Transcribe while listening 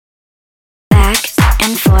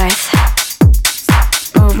and forth.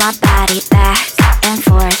 Move my body back and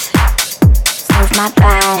forth. Move my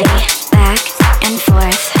body back and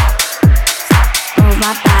forth. Move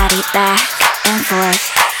my body back and forth.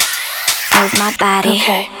 Move my body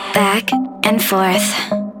back and forth.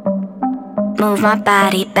 Move my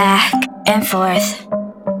body back and forth.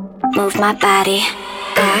 Move my body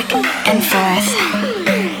back and forth.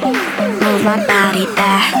 Move my body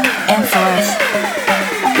back and forth.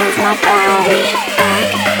 Move my body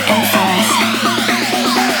back and forth.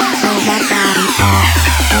 Move my body back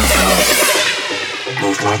and forth.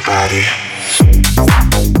 Move my body.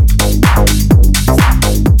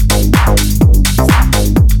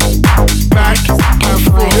 Back and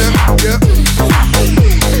forth. Yep.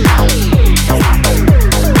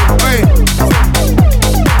 Hey.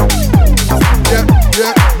 Yep.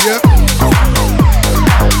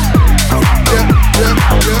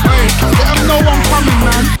 Hey. Let know I'm coming,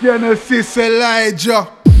 man. Genesis Elijah.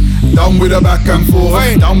 Down with a back and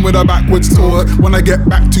forth, down with a backwards tour. Wanna get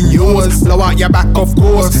back to yours, blow out your back of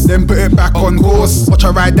course, then put it back on course. Watch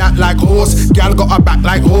her ride that like horse, gal got her back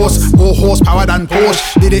like horse. More horsepower than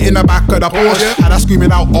Porsche, did it in the back of the Porsche. Had her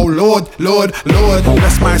screaming out, oh Lord, Lord, Lord.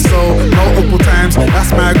 Bless my soul, multiple times,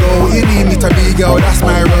 that's my goal. You need me to be girl, that's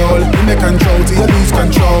my role. In the control till you lose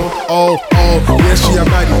control. Oh, yeah she a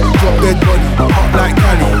baddie, drop dead body, hot like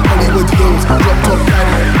Cali. Hollywood Hills, drop top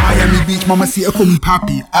Cali. Miami Beach, mama see her call me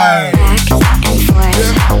papi. Aye. Back and forth.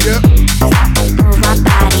 Yep. Move my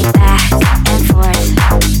body back and forth.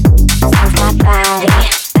 Move my body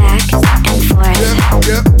back and forth.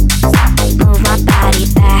 Yep. Move my body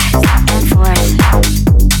back and forth.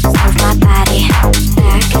 Move my body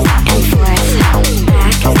back and forth.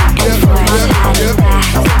 Back and forth. My body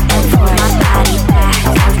back and forth. My body back.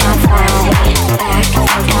 Move my body back and forth. Back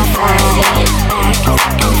and forth. My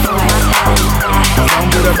body back. Down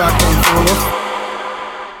with the back and forth.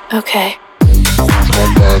 Okay. My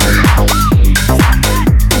body.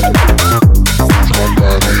 My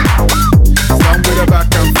body. Down with the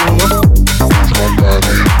back and forth. My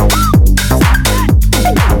body.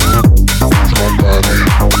 My body.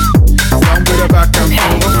 Down with the back and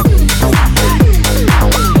forth.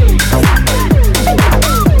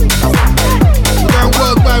 We're gonna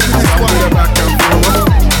work by with this one. Down with the back and forth.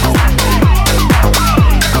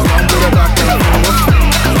 Down with the back and forth.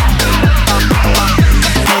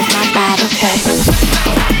 Okay.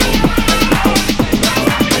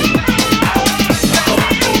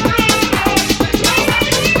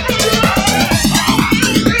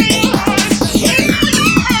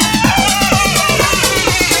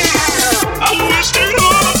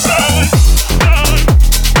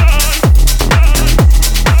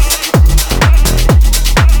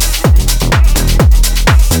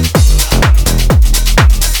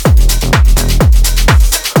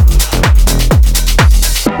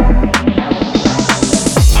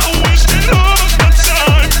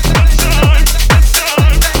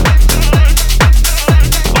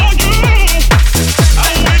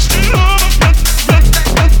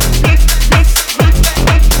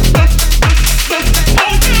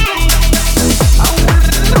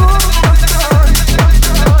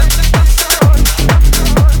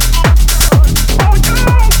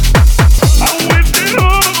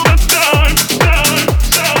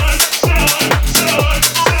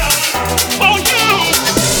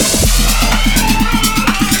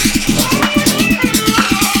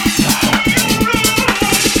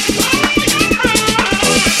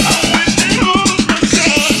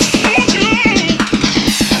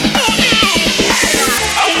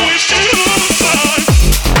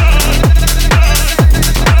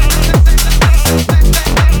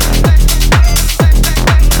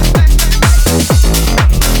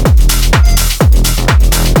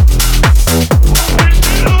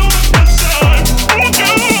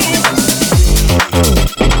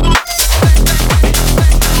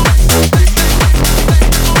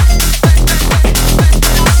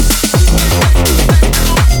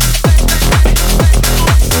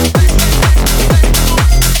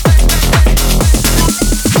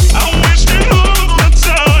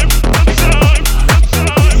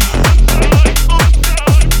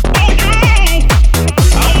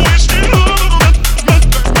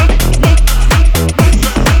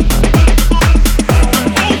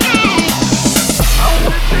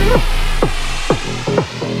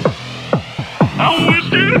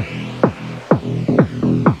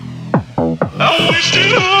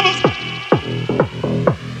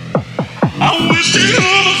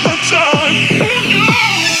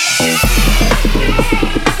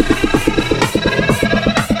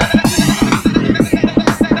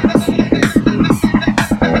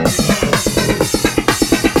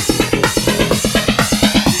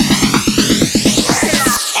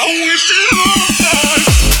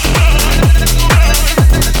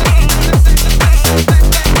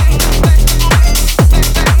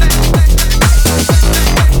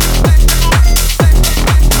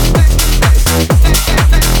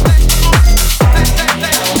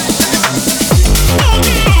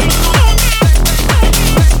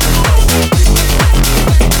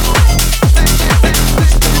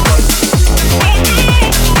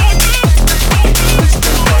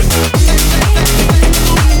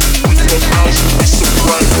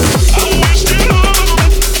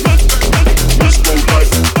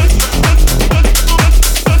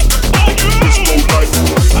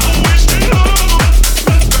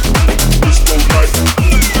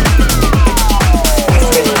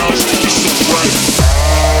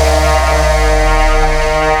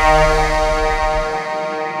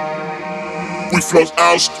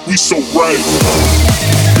 house, we so right.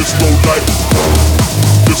 Disco light,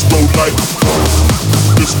 disco light,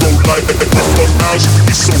 disco light. Disco house,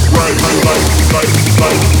 we so right.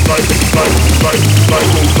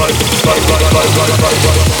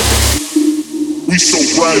 We so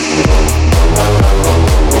right.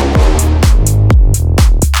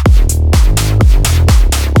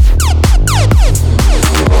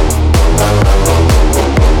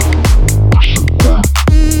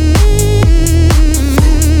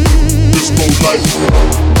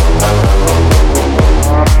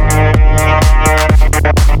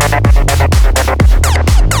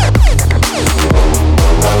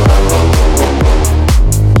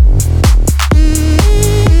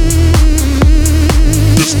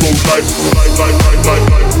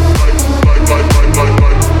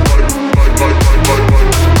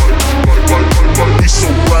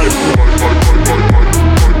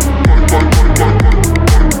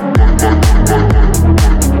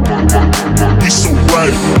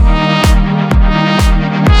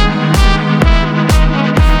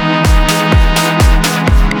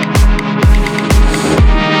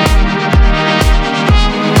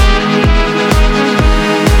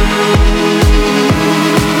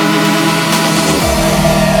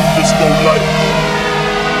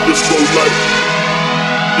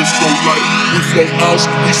 House,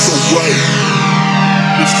 we so right.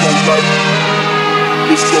 Disco light,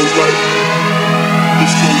 disco light,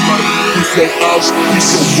 disco light. Disco house, we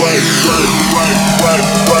so right. We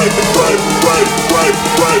so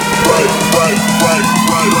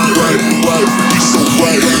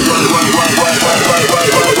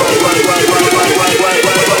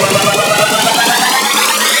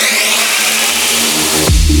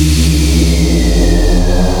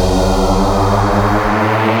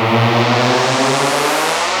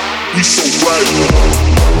right. We so right.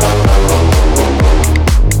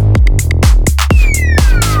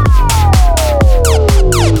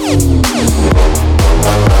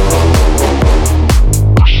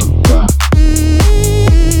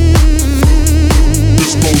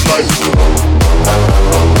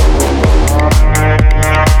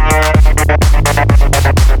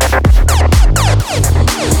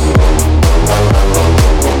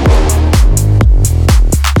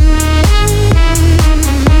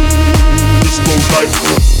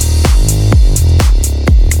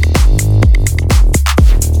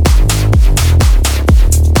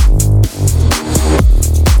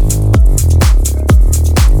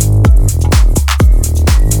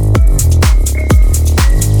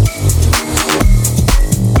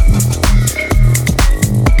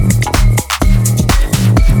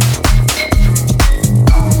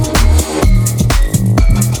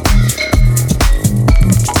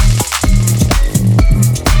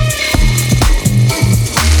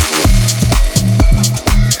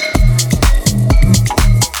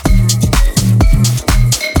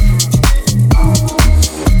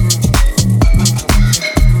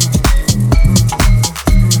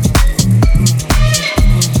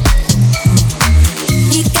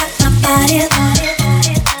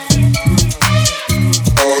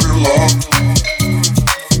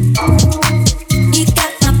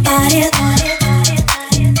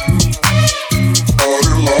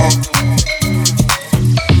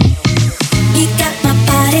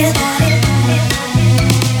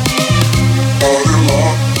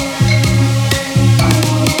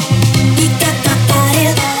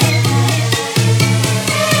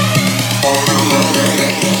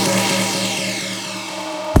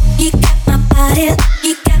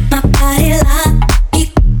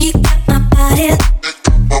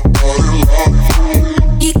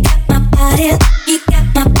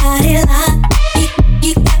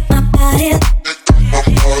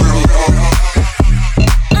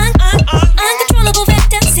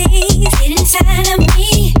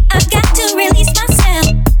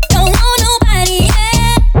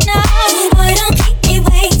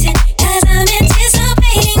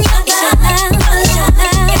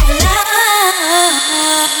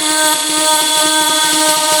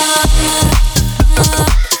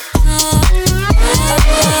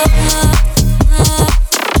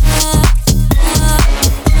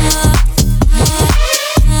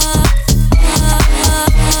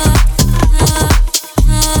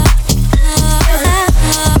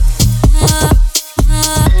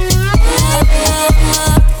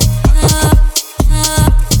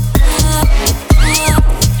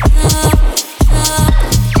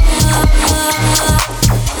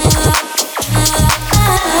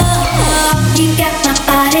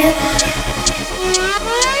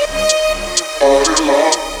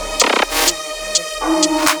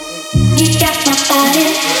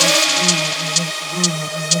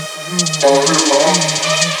 all day long.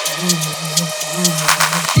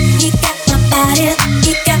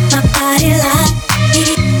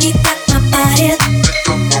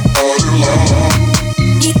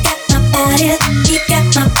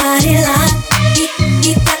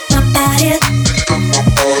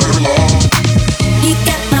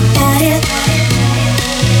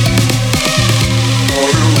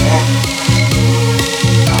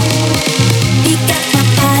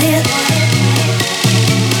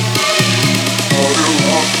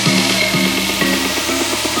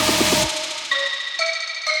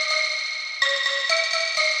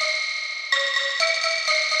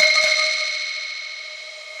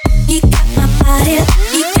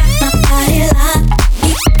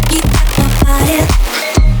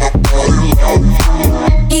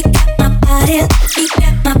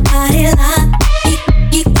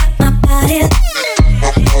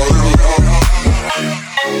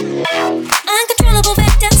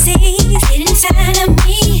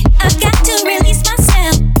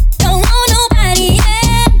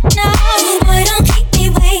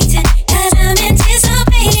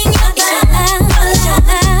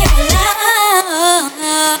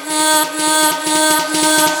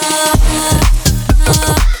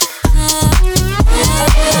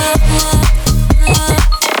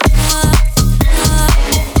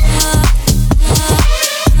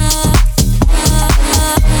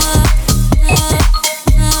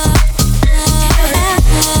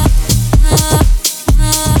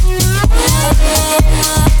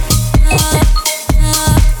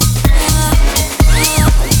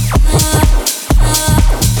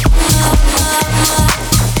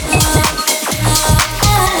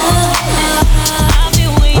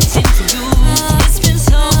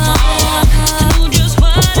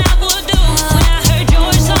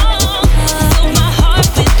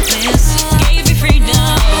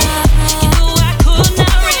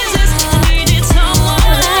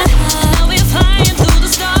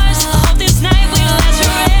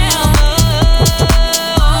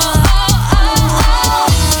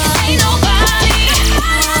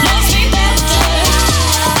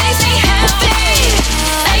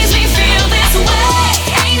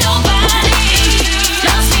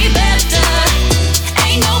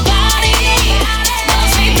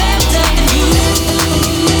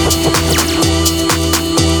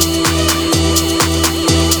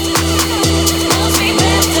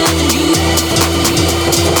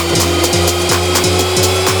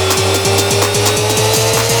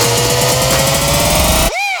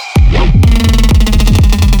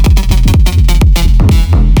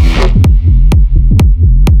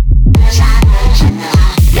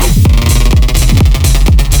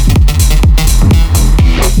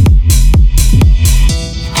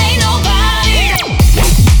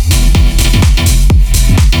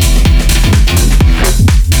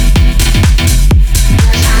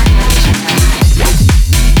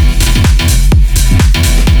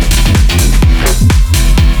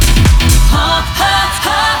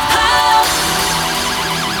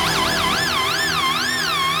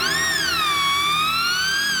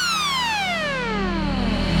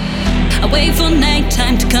 wait for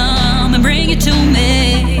nighttime to come and bring it to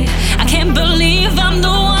me. I can't believe I'm the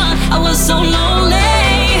one. I was so lonely.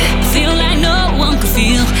 I feel like no one could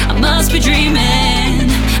feel. I must be dreaming.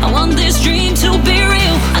 I want this dream to be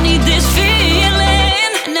real. I need this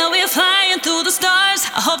feeling. And now we're flying through the stars.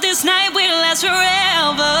 I hope this night will last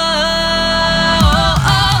forever.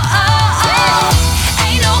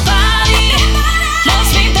 Ain't nobody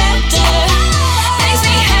loves me better. Makes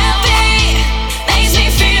me happy. Makes me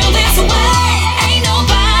feel this way. Ain't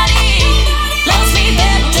nobody loves me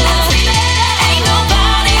better. Ain't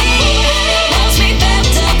nobody loves me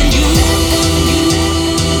better than you.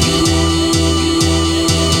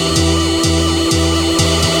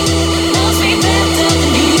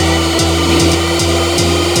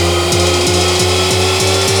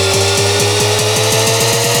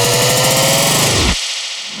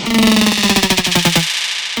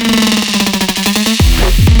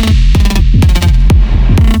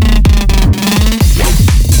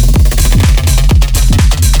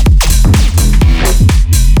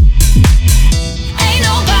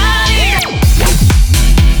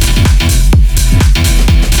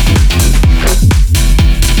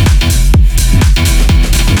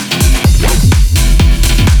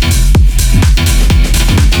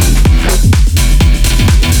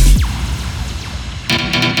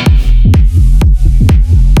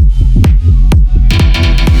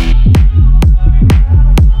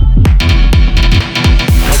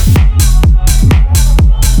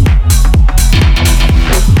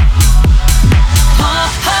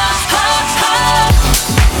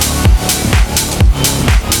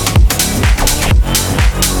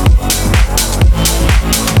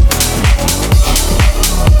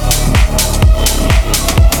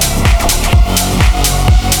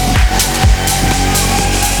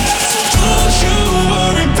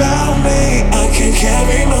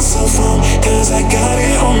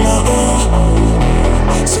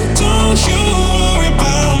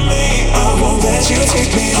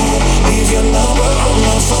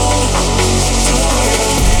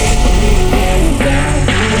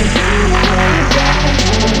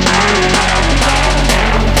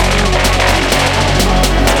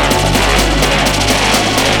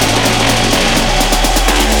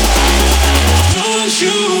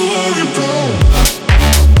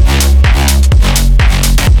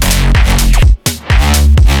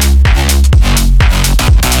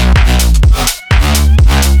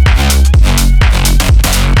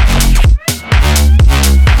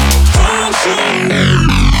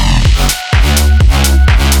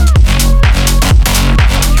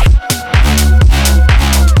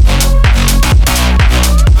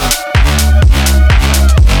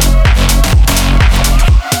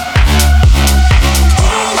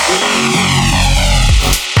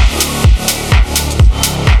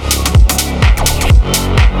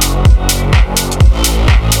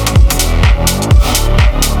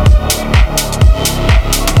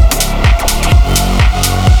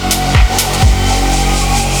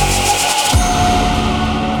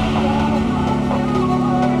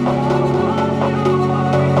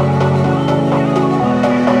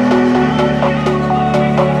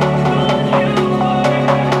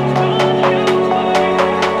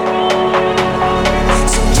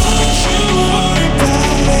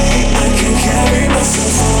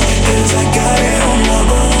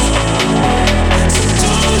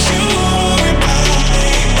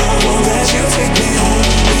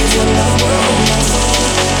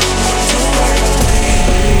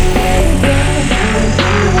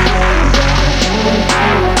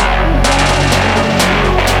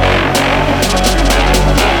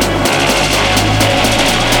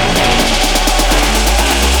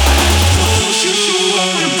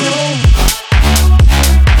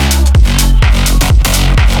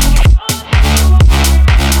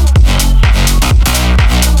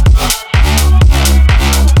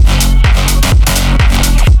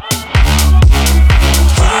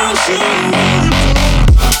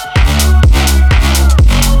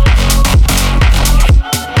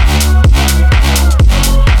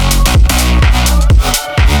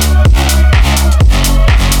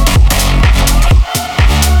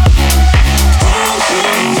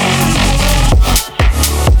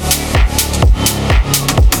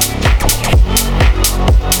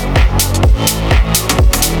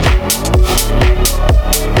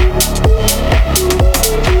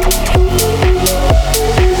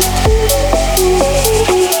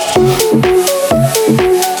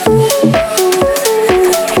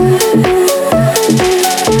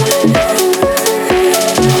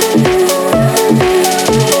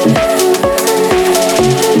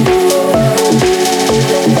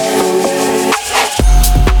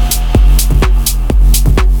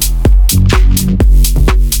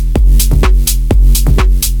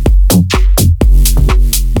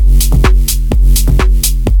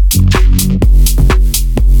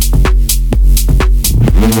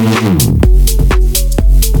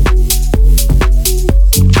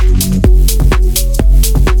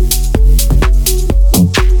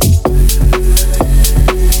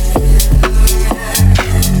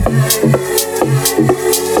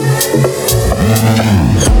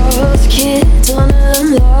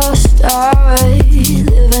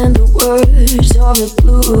 of a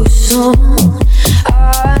blues song.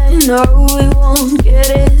 I know we won't get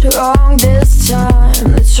it wrong this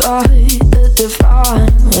time. Let's try the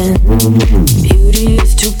divine when beauty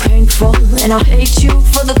is too painful. And I hate you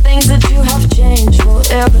for the things that you have changed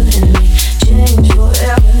forever in me. Changed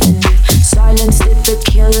forever in me. Silence did the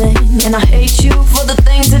killing. And I hate you for the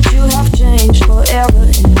things that you have changed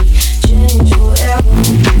forever in me. Changed forever in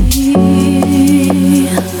me.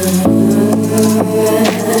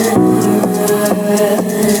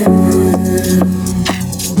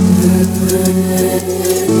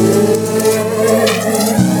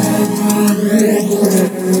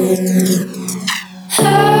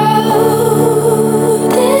 How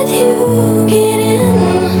did you get in?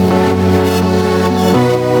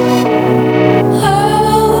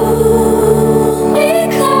 Hold me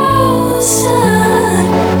closer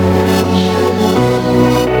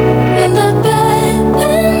in the bed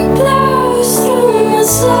and blows through my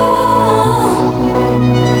soul.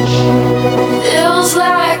 Feels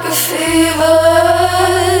like a fever.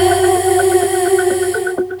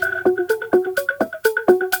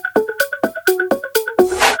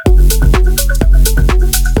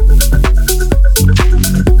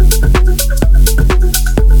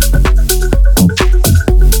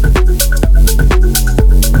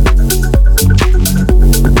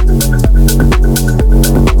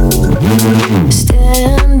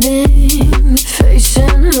 Standing,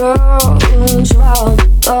 facing roads while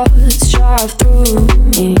thoughts drive through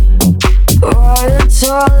me. What's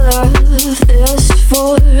all of this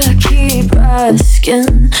for? I keep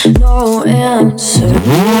asking, no answer.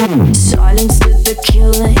 Silence did the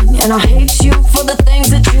killing, and I hate you for the things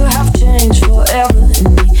that you have changed forever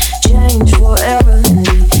in me. Changed forever in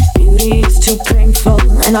me. Beauty is too painful,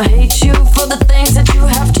 and I hate you for the things that you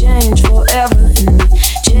have changed forever in me.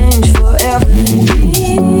 Changed forever in me.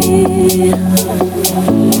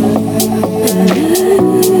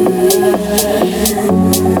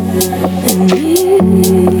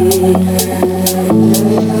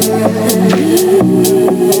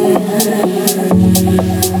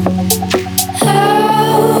 How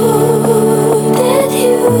did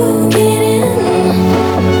you get in?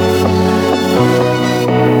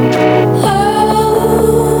 Oh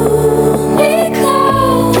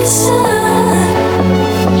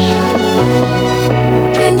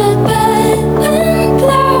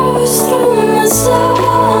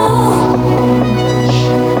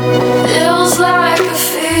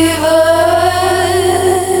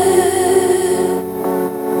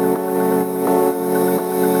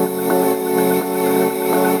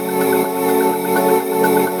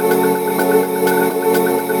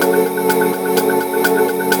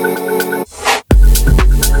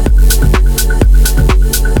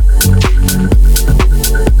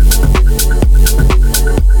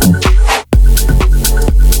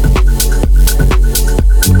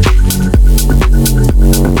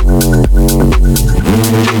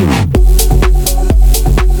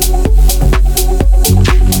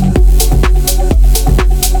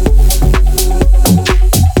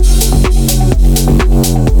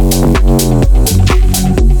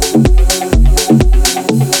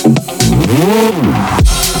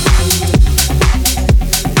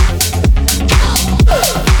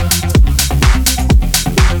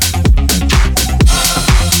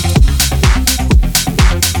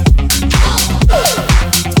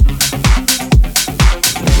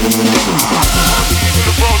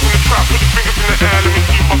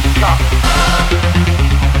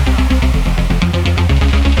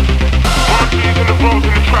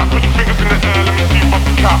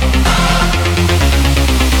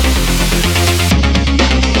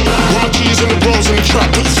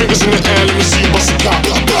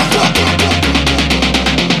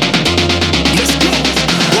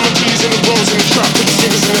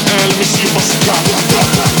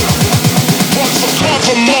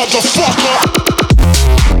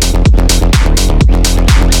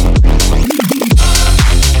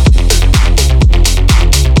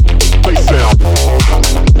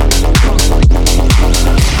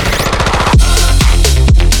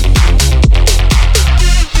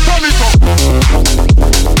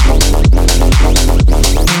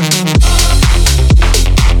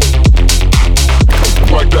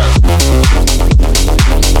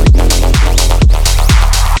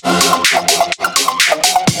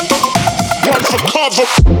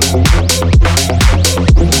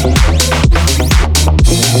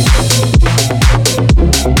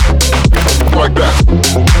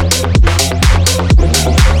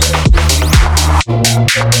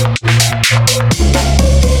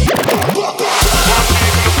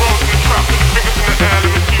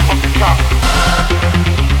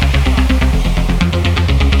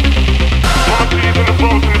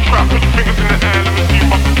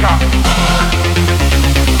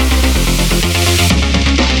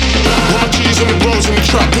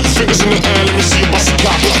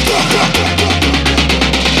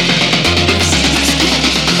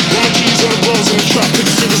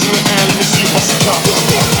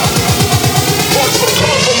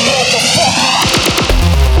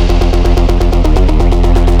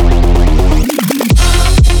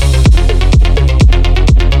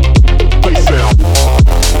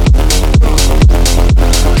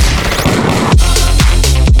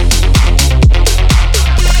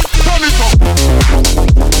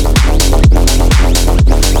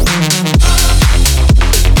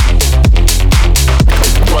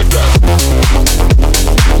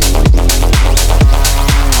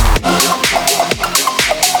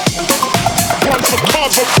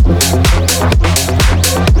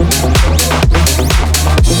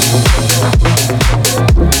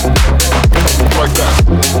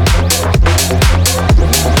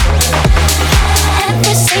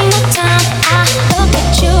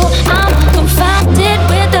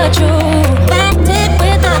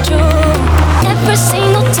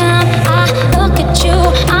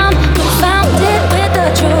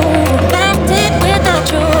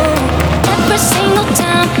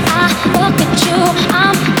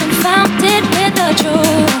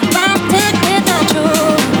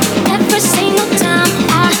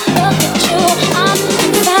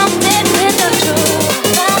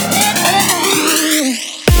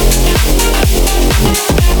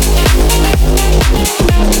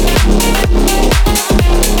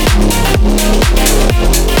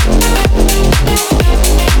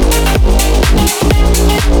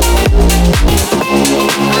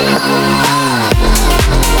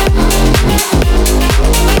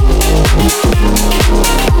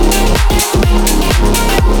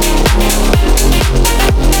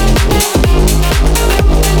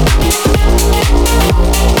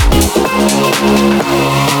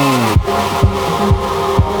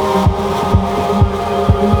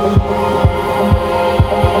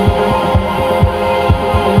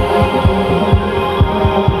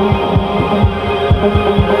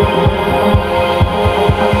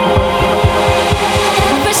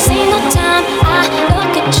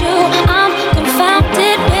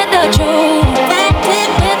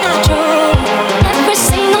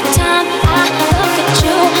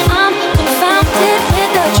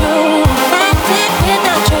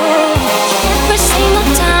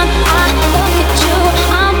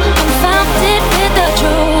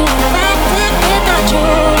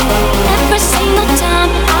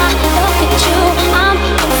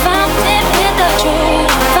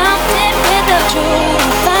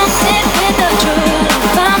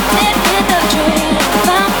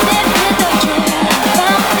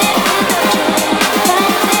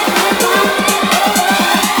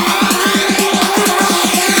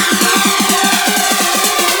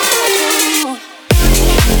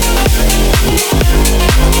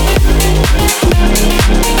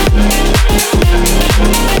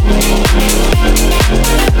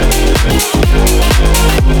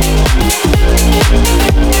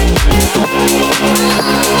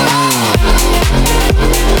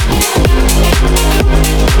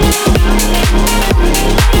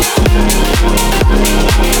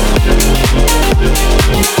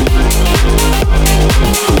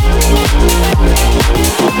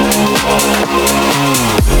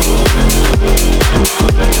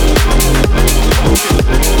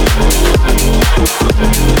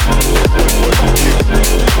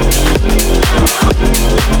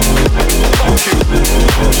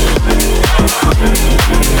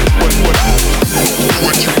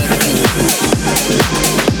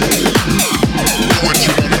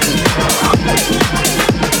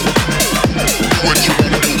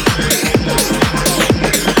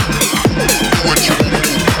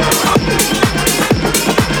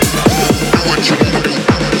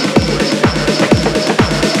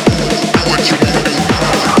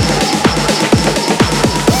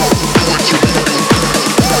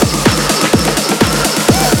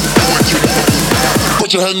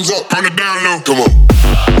Put your hands up on the down low. Come on.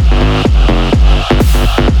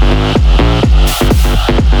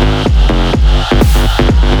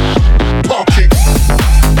 Park it.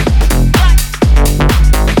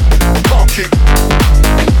 Park it.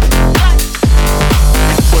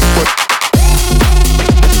 What?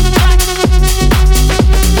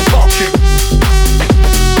 Park it.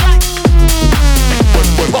 What?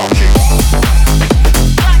 Park it.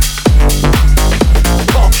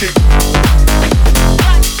 Park it.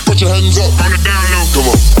 Put your hands up on the down low. Come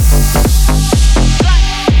on.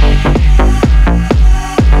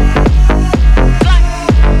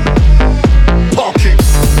 Park it.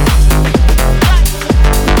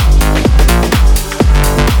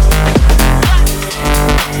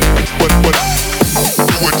 What?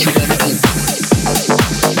 Do what you wanna do.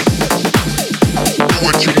 Do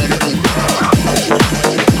what you wanna do.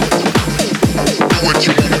 Do what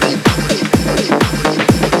you wanna do.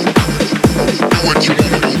 Do what you wanna do. Do what you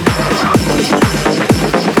wanna do.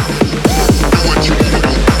 Do what you wanna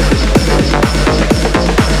do.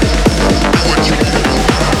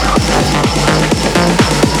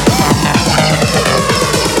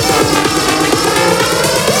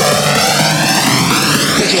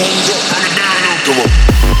 Put your hands up on the down low. Come on.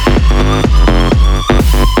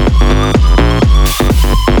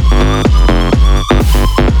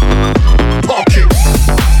 Park it.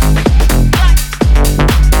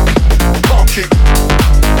 Park it.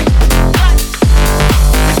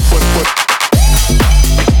 What?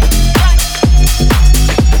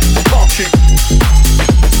 Park it.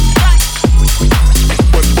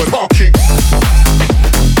 What? Park it.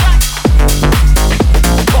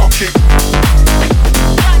 Park it.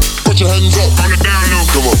 Put your hands up on the down low.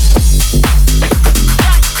 Come on.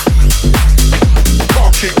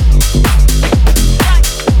 Park it.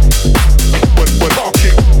 What? Park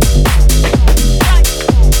it.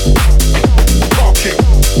 Park it.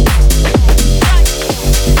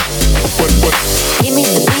 What? Give me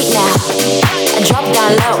the beat now, and drop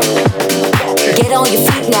down low. Get on your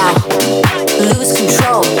feet now, lose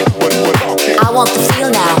control. I want the feel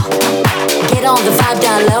now. Get on the vibe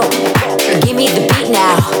down low. Give me the beat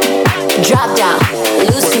now, drop down,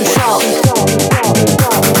 lose control.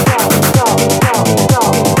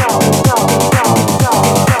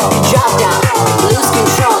 Drop down, lose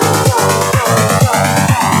control.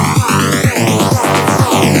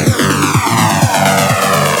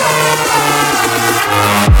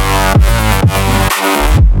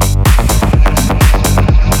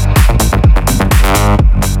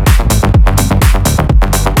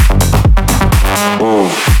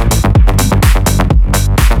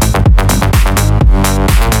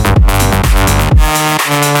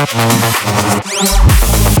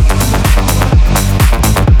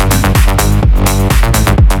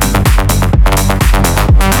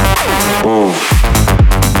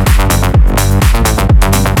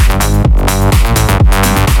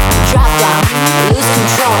 Drop down, lose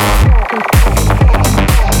control.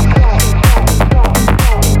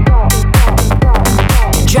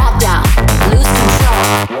 Drop down, lose control.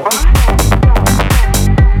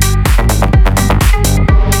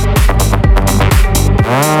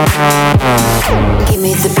 Give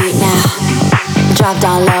me the beat now, drop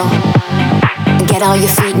down low. Get on your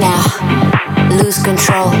feet now, lose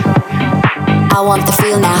control. I want the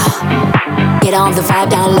feel now. Get on the vibe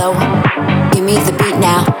down low. Give me the beat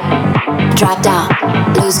now. Drop down,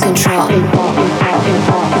 lose control.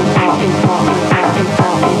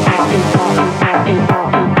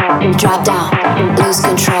 Drop down, lose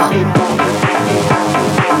control.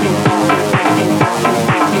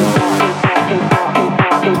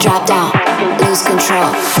 Drop down, lose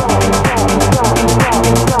control.